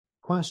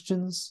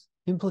questions,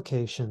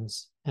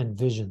 implications, and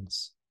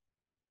visions.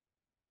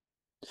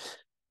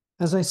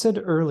 As I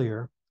said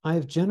earlier, I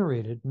have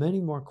generated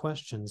many more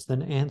questions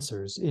than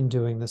answers in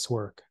doing this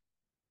work.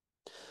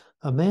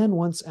 A man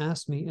once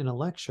asked me in a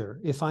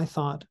lecture if I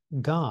thought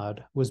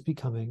God was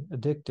becoming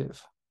addictive.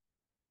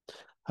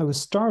 I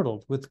was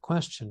startled with the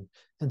question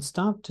and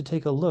stopped to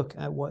take a look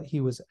at what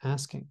he was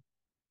asking.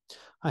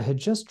 I had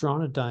just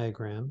drawn a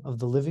diagram of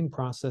the living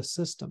process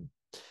system,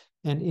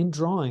 and in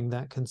drawing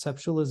that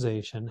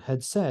conceptualization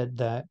had said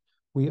that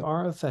we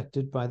are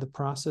affected by the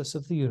process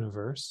of the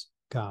universe,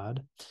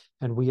 God,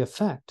 and we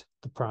affect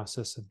the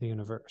process of the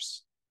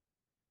universe.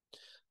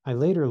 I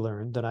later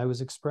learned that I was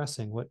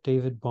expressing what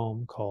David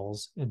Bohm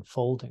calls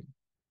enfolding.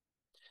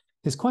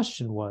 His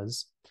question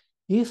was,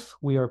 if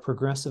we are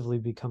progressively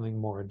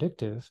becoming more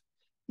addictive,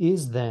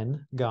 is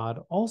then God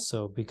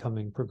also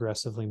becoming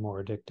progressively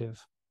more addictive?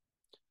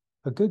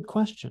 A good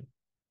question,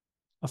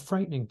 a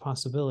frightening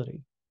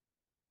possibility.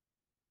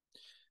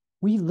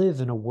 We live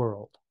in a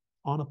world,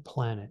 on a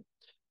planet,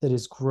 that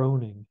is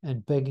groaning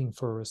and begging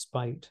for a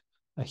respite,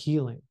 a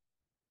healing.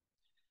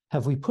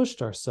 Have we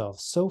pushed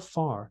ourselves so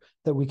far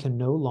that we can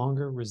no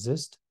longer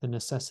resist the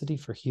necessity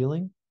for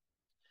healing?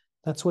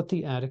 That's what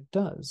the addict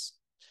does.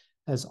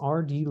 As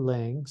R.D.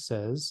 Laing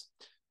says,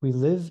 we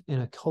live in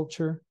a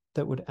culture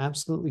that would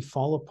absolutely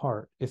fall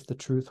apart if the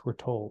truth were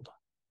told.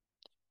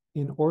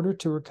 In order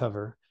to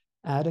recover,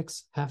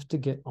 addicts have to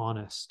get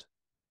honest.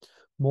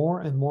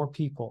 More and more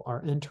people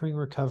are entering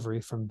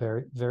recovery from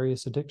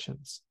various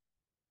addictions.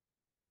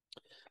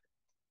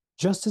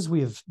 Just as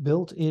we have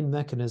built-in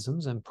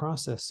mechanisms and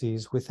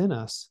processes within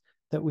us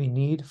that we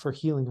need for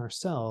healing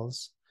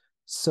ourselves,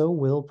 so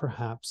will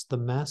perhaps the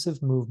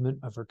massive movement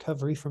of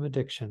recovery from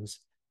addictions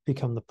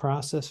become the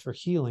process for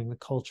healing the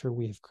culture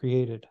we have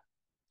created.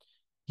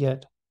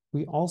 Yet,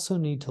 we also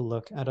need to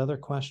look at other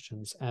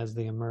questions as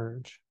they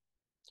emerge.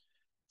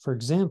 For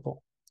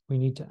example, we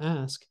need to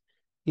ask,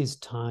 is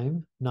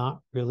time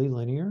not really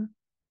linear?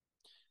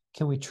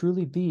 Can we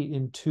truly be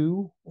in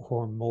two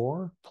or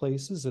more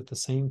places at the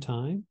same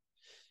time?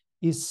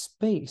 Is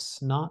space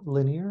not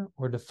linear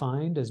or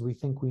defined as we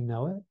think we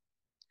know it?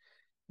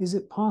 Is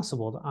it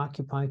possible to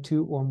occupy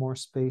two or more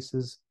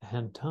spaces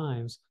and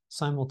times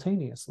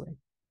simultaneously?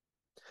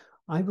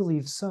 I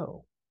believe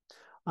so.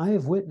 I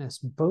have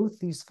witnessed both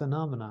these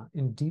phenomena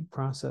in deep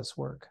process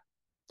work.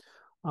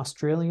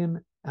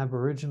 Australian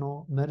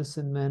Aboriginal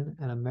medicine men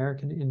and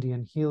American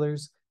Indian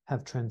healers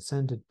have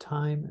transcended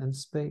time and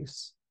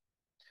space.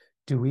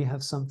 Do we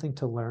have something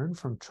to learn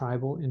from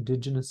tribal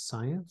indigenous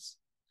science?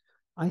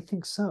 I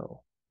think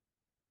so.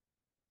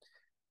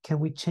 Can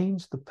we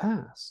change the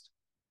past?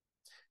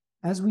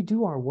 As we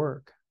do our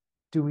work,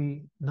 do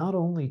we not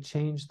only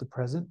change the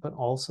present, but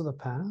also the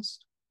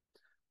past?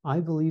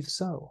 I believe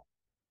so.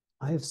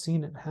 I have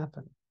seen it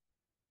happen.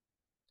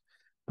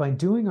 By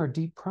doing our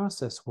deep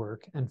process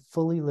work and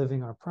fully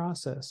living our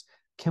process,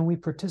 can we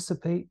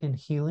participate in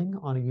healing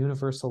on a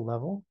universal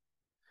level?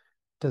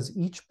 Does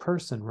each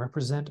person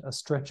represent a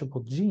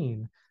stretchable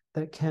gene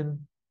that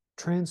can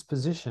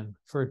transposition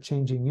for a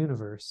changing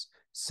universe,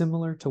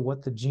 similar to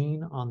what the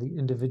gene on the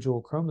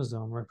individual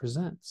chromosome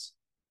represents?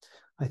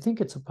 I think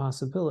it's a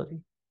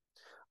possibility.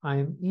 I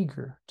am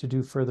eager to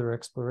do further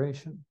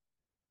exploration.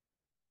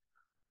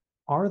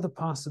 Are the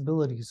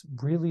possibilities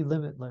really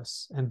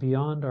limitless and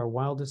beyond our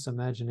wildest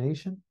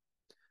imagination?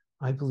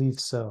 I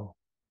believe so.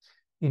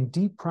 In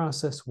deep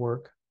process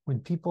work, when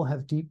people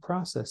have deep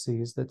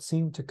processes that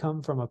seem to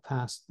come from a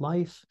past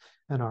life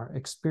and are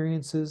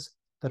experiences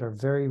that are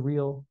very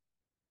real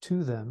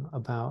to them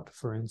about,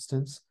 for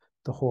instance,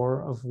 the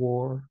horror of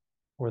war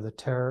or the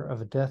terror of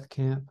a death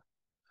camp,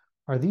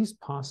 are these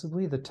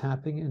possibly the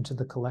tapping into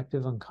the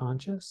collective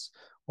unconscious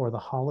or the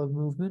hollow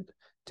movement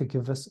to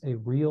give us a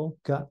real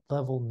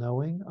gut-level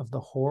knowing of the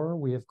horror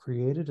we have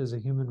created as a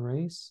human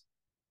race?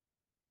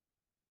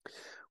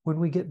 When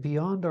we get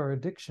beyond our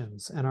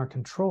addictions and our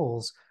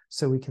controls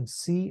so we can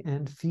see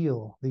and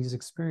feel these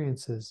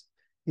experiences,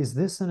 is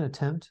this an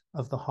attempt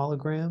of the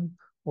hologram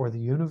or the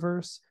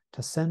universe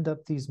to send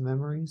up these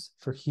memories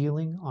for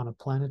healing on a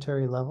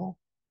planetary level?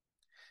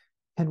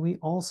 Can we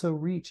also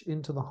reach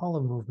into the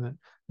hollow movement,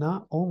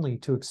 not only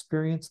to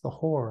experience the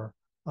horror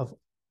of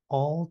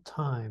all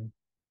time,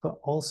 but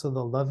also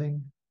the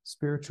loving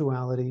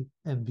spirituality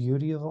and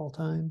beauty of all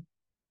time?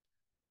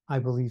 I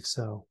believe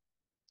so.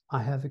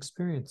 I have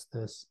experienced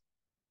this.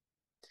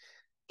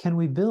 Can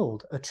we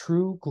build a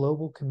true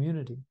global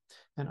community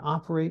and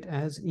operate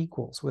as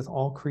equals with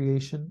all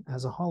creation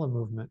as a hollow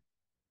movement?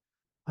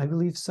 I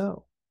believe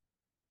so.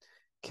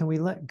 Can we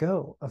let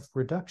go of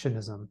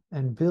reductionism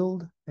and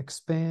build,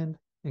 expand,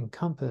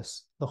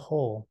 encompass the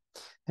whole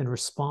and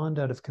respond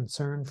out of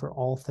concern for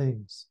all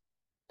things?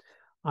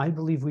 I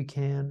believe we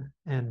can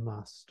and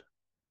must.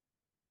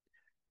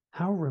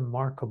 How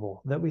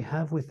remarkable that we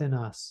have within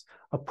us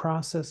a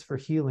process for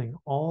healing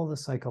all the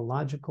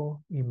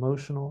psychological,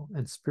 emotional,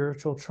 and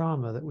spiritual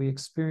trauma that we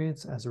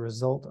experience as a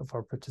result of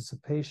our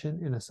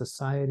participation in a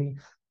society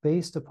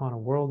based upon a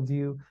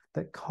worldview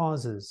that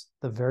causes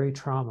the very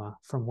trauma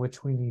from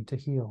which we need to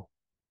heal.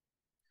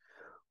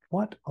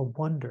 What a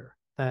wonder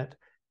that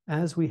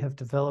as we have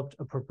developed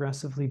a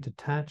progressively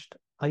detached,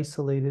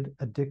 isolated,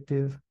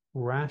 addictive,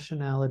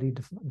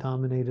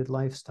 rationality-dominated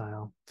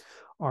lifestyle,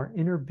 our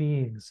inner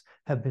beings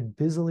have been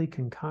busily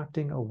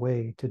concocting a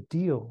way to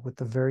deal with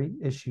the very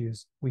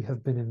issues we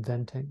have been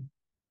inventing.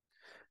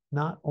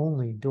 Not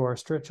only do our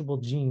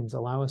stretchable genes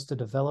allow us to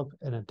develop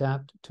and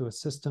adapt to a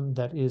system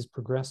that is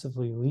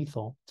progressively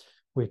lethal,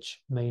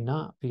 which may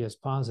not be as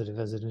positive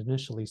as it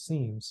initially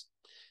seems,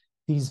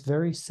 these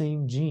very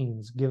same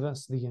genes give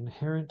us the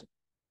inherent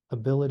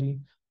ability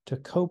to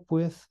cope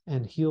with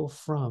and heal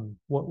from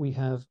what we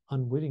have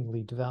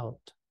unwittingly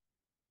developed.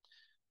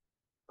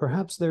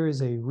 Perhaps there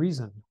is a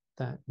reason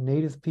that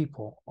native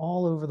people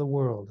all over the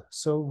world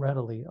so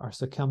readily are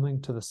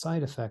succumbing to the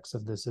side effects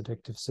of this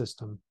addictive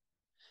system.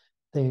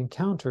 They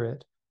encounter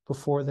it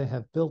before they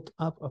have built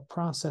up a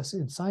process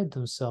inside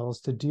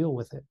themselves to deal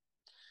with it,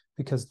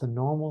 because the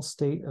normal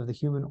state of the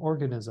human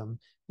organism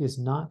is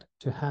not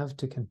to have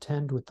to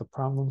contend with the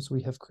problems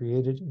we have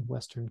created in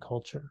Western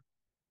culture.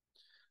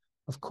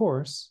 Of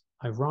course,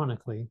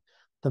 ironically,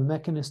 the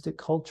mechanistic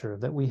culture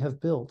that we have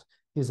built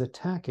is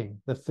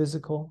attacking the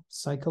physical,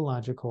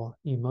 psychological,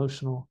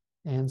 emotional,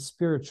 and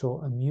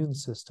spiritual immune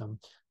system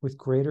with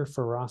greater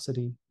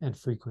ferocity and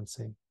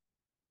frequency.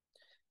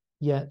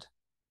 Yet,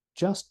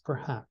 just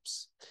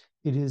perhaps,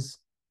 it is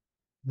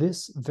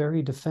this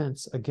very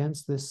defense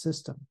against this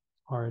system,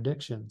 our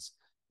addictions,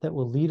 that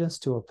will lead us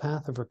to a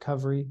path of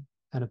recovery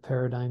and a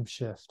paradigm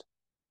shift.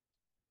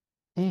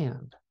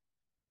 And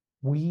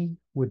we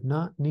would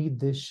not need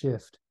this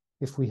shift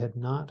if we had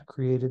not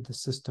created the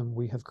system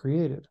we have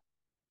created.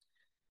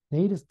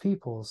 Native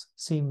peoples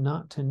seem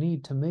not to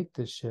need to make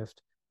this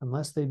shift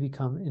unless they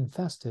become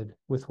infested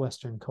with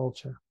Western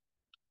culture.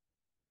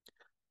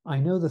 I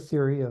know the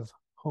theory of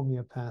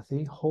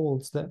homeopathy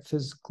holds that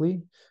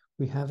physically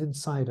we have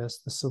inside us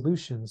the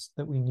solutions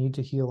that we need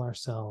to heal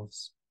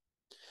ourselves.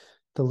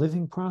 The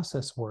living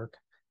process work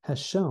has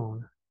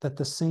shown that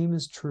the same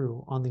is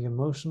true on the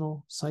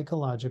emotional,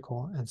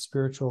 psychological, and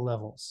spiritual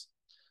levels,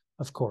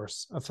 of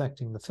course,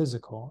 affecting the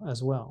physical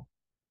as well.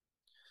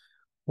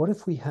 What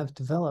if we have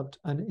developed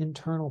an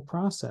internal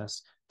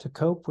process to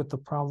cope with the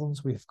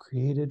problems we have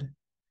created,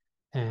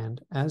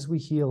 and as we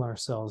heal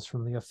ourselves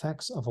from the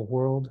effects of a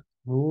world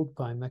ruled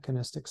by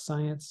mechanistic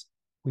science,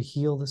 we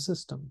heal the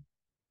system?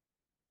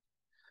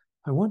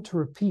 I want to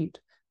repeat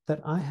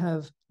that I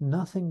have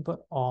nothing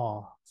but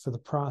awe for the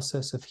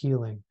process of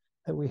healing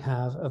that we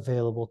have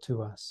available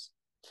to us.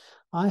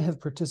 I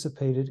have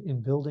participated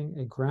in building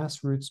a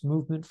grassroots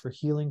movement for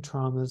healing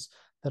traumas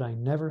that I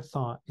never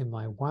thought in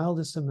my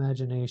wildest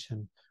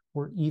imagination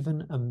were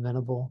even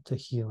amenable to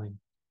healing.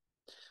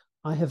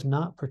 I have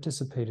not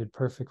participated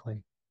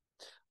perfectly.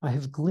 I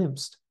have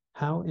glimpsed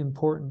how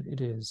important it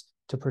is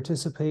to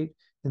participate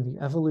in the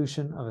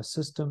evolution of a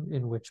system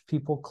in which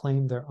people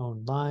claim their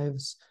own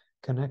lives,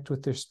 connect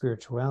with their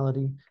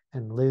spirituality,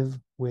 and live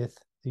with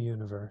the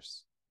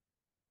universe.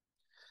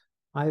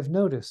 I have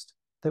noticed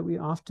that we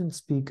often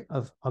speak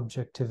of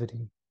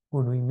objectivity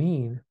when we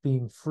mean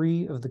being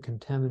free of the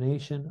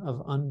contamination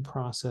of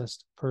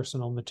unprocessed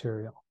personal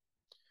material.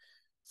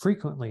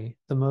 Frequently,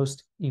 the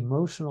most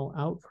emotional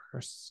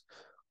outbursts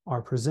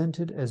are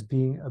presented as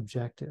being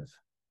objective.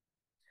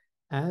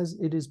 As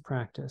it is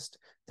practiced,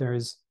 there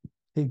is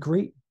a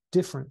great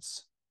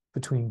difference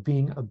between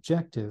being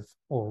objective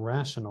or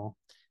rational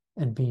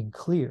and being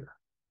clear.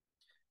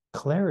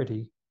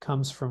 Clarity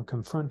comes from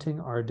confronting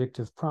our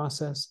addictive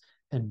process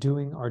and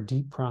doing our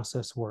deep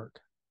process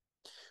work.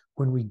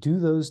 When we do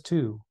those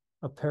two,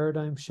 a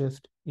paradigm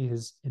shift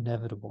is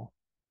inevitable.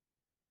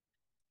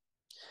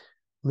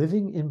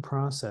 Living in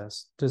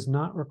process does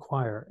not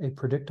require a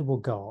predictable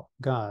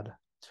God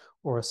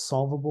or a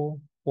solvable,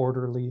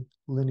 orderly,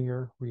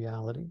 linear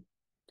reality,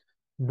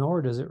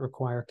 nor does it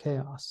require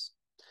chaos.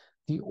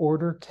 The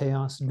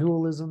order-chaos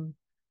dualism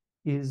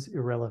is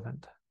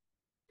irrelevant.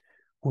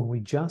 When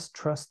we just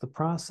trust the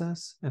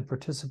process and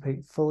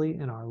participate fully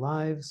in our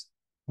lives,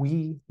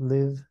 we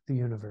live the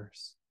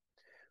universe.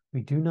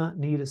 We do not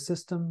need a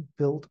system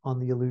built on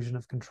the illusion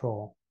of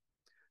control.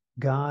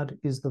 God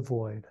is the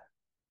void.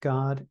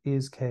 God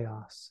is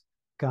chaos.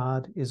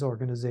 God is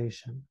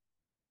organization.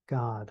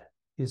 God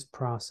is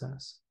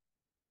process.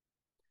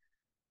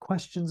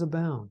 Questions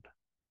abound.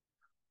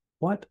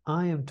 What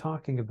I am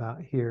talking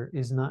about here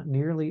is not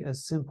nearly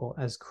as simple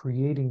as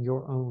creating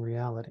your own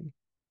reality.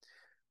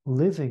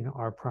 Living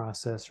our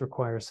process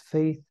requires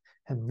faith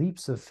and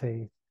leaps of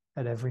faith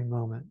at every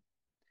moment.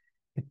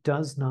 It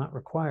does not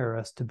require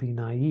us to be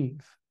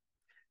naive.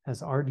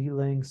 As R.D.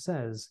 Laing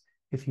says,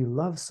 if you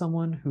love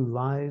someone who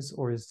lies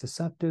or is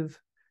deceptive,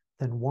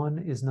 then one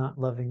is not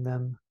loving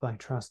them by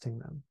trusting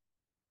them.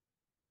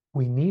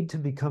 We need to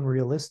become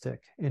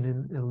realistic in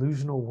an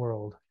illusional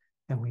world,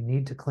 and we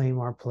need to claim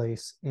our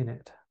place in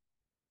it.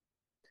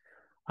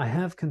 I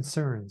have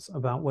concerns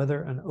about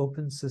whether an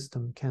open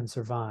system can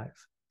survive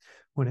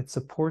when it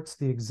supports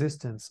the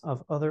existence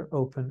of other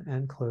open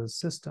and closed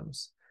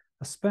systems,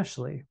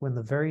 especially when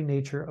the very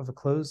nature of a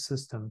closed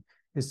system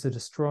is to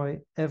destroy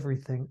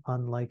everything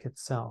unlike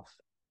itself.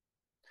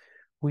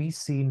 We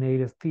see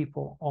Native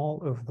people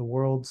all over the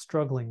world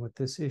struggling with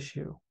this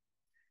issue.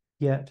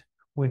 Yet,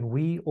 when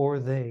we or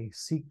they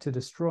seek to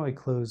destroy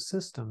closed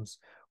systems,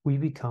 we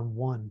become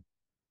one.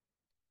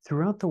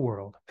 Throughout the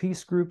world,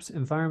 peace groups,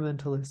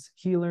 environmentalists,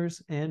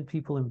 healers, and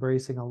people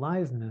embracing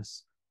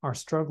aliveness are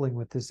struggling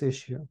with this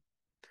issue.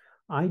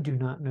 I do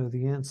not know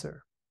the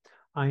answer.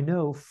 I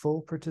know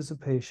full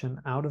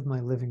participation out of my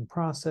living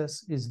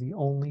process is the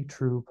only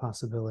true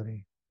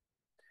possibility.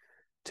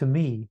 To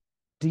me,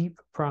 deep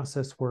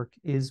process work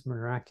is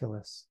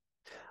miraculous.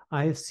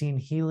 I have seen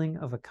healing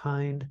of a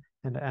kind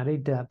and at a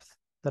depth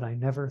that I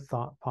never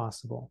thought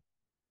possible.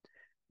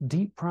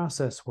 Deep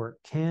process work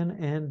can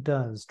and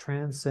does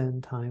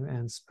transcend time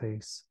and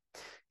space.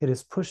 It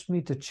has pushed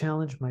me to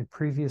challenge my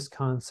previous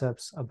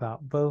concepts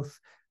about both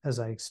as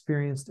I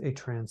experienced a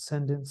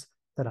transcendence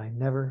that I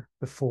never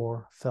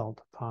before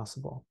felt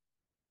possible.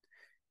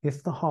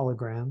 If the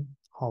hologram,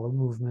 hollow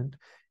movement,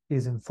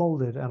 is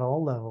enfolded at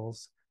all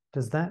levels,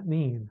 does that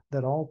mean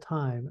that all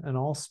time and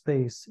all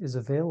space is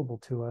available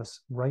to us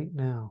right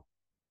now?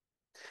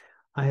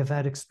 I have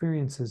had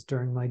experiences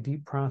during my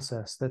deep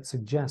process that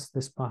suggest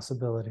this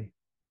possibility.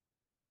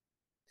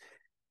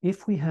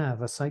 If we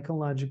have a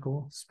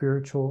psychological,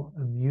 spiritual,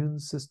 immune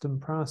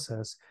system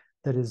process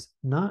that is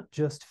not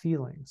just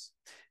feelings,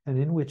 and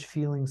in which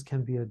feelings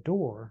can be a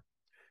door,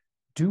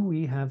 do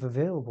we have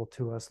available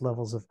to us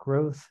levels of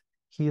growth,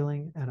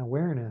 healing, and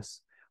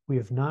awareness we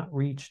have not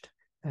reached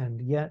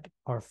and yet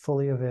are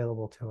fully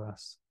available to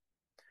us?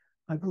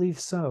 I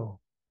believe so,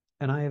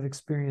 and I have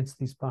experienced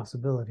these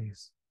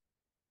possibilities.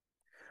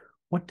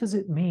 What does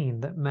it mean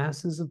that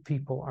masses of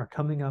people are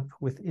coming up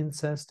with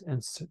incest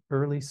and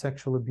early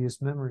sexual abuse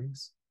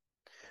memories?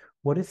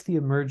 What if the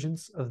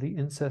emergence of the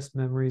incest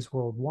memories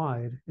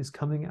worldwide is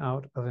coming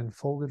out of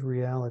enfolded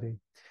reality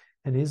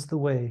and is the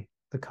way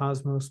the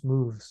cosmos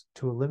moves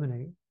to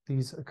eliminate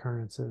these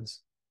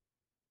occurrences?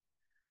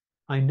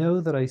 I know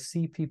that I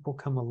see people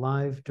come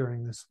alive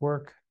during this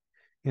work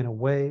in a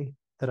way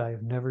that I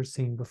have never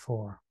seen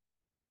before.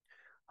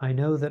 I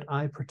know that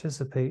I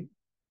participate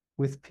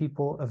with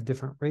people of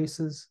different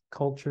races,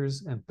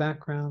 cultures, and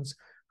backgrounds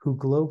who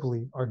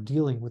globally are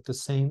dealing with the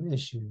same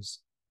issues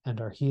and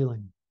are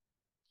healing.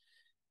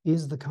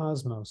 Is the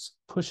cosmos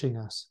pushing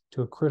us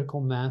to a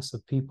critical mass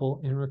of people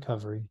in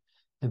recovery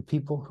and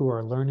people who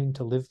are learning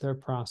to live their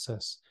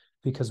process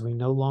because we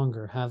no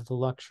longer have the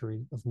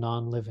luxury of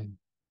non-living?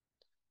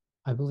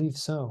 I believe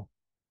so.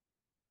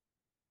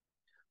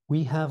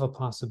 We have a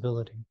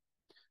possibility.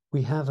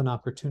 We have an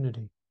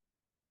opportunity.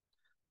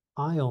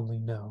 I only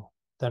know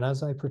that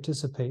as I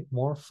participate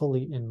more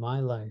fully in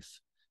my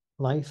life,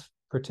 life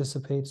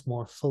participates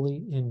more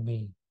fully in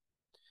me.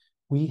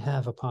 We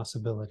have a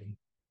possibility,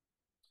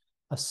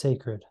 a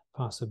sacred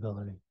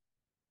possibility.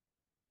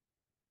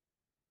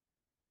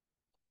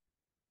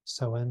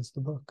 So ends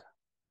the book.